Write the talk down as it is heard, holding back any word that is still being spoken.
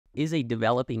Is a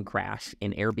developing crash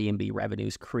in Airbnb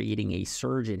revenues creating a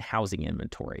surge in housing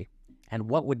inventory? And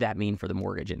what would that mean for the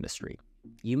mortgage industry?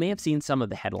 You may have seen some of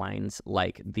the headlines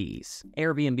like these.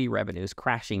 Airbnb revenues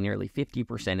crashing nearly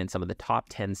 50% in some of the top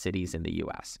 10 cities in the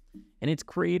US. And it's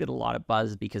created a lot of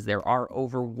buzz because there are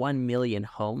over 1 million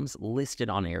homes listed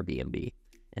on Airbnb.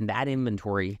 And that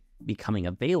inventory becoming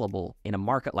available in a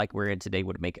market like we're in today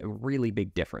would make a really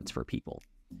big difference for people.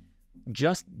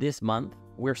 Just this month,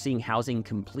 we're seeing housing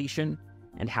completion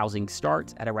and housing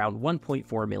starts at around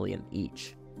 1.4 million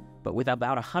each. But with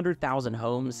about 100,000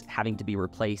 homes having to be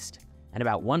replaced and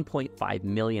about 1.5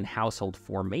 million household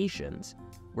formations,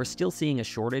 we're still seeing a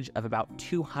shortage of about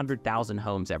 200,000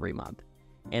 homes every month.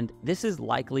 And this is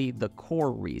likely the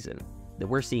core reason that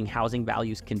we're seeing housing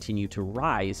values continue to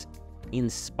rise in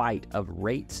spite of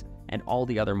rates and all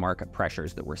the other market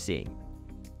pressures that we're seeing.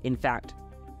 In fact,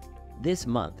 this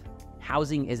month,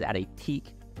 housing is at a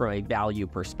peak from a value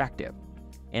perspective.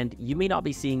 And you may not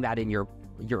be seeing that in your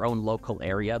own local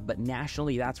area, but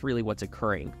nationally, that's really what's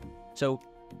occurring. So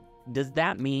does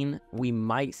that mean we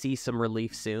might see some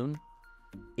relief soon?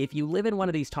 If you live in one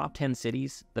of these top 10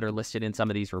 cities that are listed in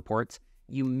some of these reports,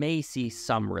 you may see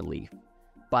some relief.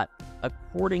 But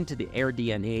according to the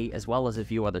AirDNA, as well as a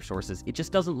few other sources, it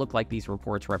just doesn't look like these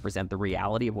reports represent the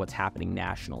reality of what's happening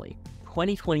nationally.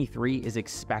 2023 is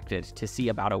expected to see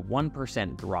about a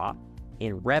 1% drop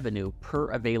in revenue per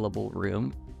available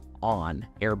room on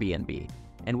Airbnb.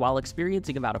 And while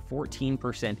experiencing about a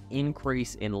 14%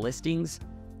 increase in listings,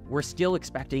 we're still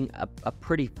expecting a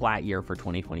pretty flat year for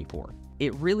 2024.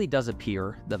 It really does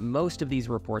appear that most of these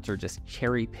reports are just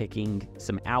cherry-picking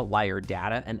some outlier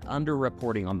data and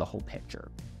underreporting on the whole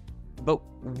picture. But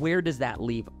where does that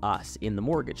leave us in the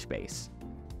mortgage space?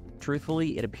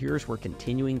 Truthfully, it appears we're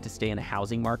continuing to stay in a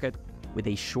housing market with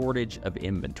a shortage of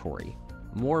inventory,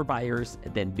 more buyers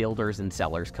than builders and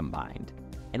sellers combined.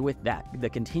 And with that, the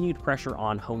continued pressure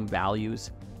on home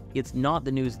values, it's not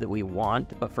the news that we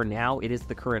want, but for now, it is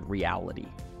the current reality.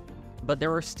 But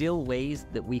there are still ways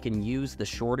that we can use the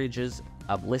shortages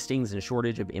of listings and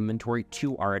shortage of inventory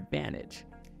to our advantage.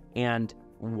 And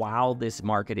while this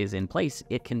market is in place,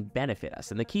 it can benefit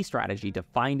us. And the key strategy to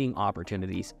finding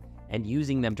opportunities and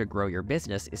using them to grow your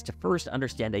business is to first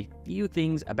understand a few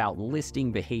things about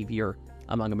listing behavior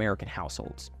among American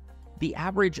households. The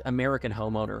average American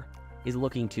homeowner is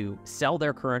looking to sell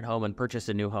their current home and purchase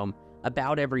a new home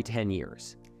about every 10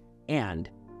 years. And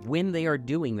when they are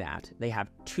doing that, they have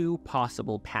two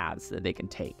possible paths that they can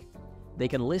take. They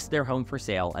can list their home for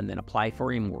sale and then apply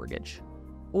for a mortgage,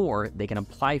 or they can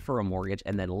apply for a mortgage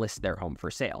and then list their home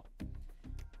for sale.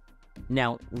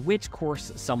 Now, which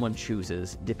course someone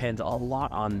chooses depends a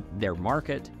lot on their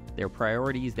market, their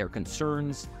priorities, their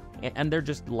concerns, and their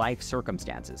just life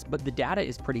circumstances. But the data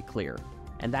is pretty clear,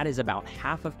 and that is about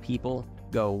half of people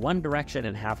go one direction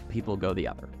and half of people go the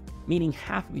other. Meaning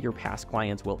half of your past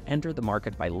clients will enter the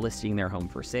market by listing their home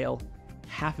for sale.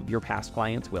 Half of your past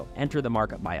clients will enter the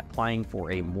market by applying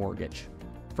for a mortgage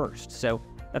first. So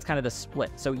that's kind of the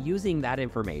split. So using that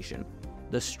information,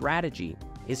 the strategy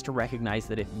is to recognize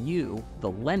that if you,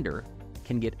 the lender,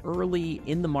 can get early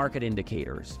in the market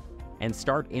indicators and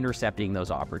start intercepting those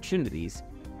opportunities,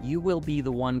 you will be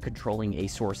the one controlling a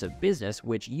source of business,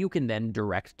 which you can then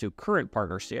direct to current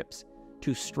partnerships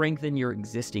to strengthen your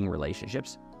existing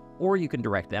relationships, or you can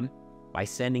direct them by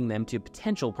sending them to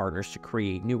potential partners to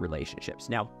create new relationships.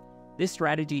 Now, this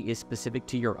strategy is specific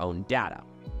to your own data.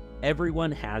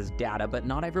 Everyone has data, but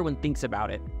not everyone thinks about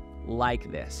it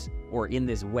like this or in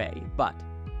this way. But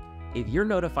if you're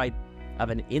notified of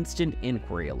an instant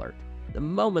inquiry alert, the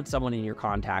moment someone in your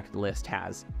contact list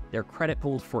has their credit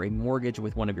pulled for a mortgage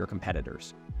with one of your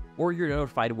competitors, or you're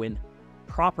notified when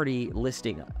property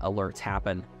listing alerts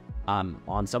happen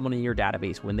on someone in your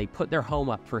database when they put their home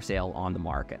up for sale on the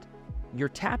market, you're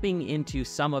tapping into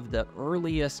some of the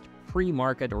earliest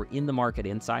pre-market or in-the-market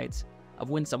insights of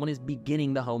when someone is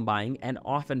beginning the home buying and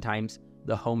oftentimes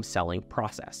the home selling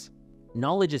process.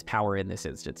 Knowledge is power in this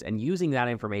instance, and using that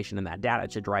information and that data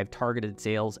to drive targeted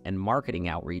sales and marketing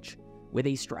outreach with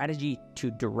a strategy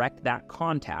to direct that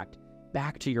contact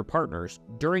back to your partners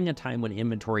during a time when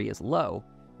inventory is low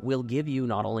will give you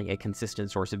not only a consistent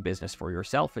source of business for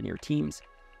yourself and your teams,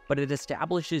 but it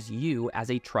establishes you as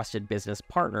a trusted business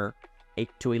partner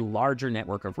to a larger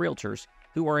network of realtors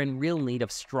who are in real need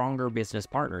of stronger business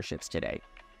partnerships today.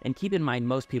 And keep in mind,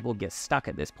 most people get stuck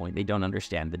at this point. They don't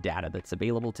understand the data that's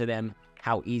available to them,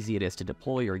 how easy it is to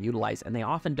deploy or utilize, and they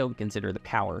often don't consider the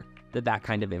power that that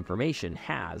kind of information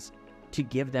has to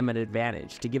give them an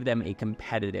advantage, to give them a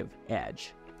competitive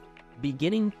edge.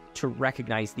 Beginning to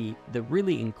recognize the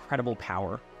really incredible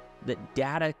power that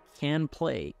data can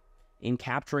play in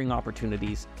capturing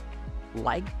opportunities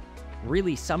like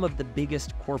really some of the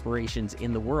biggest corporations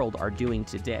in the world are doing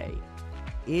today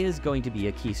is going to be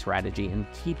a key strategy in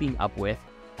keeping up with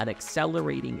an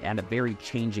accelerating and a very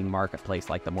changing marketplace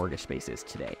like the mortgage space is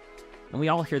today. And we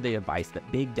all hear the advice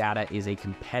that big data is a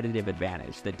competitive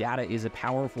advantage, that data is a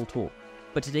powerful tool.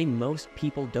 But today, most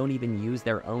people don't even use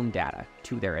their own data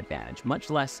to their advantage, much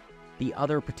less the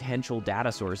other potential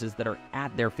data sources that are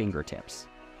at their fingertips.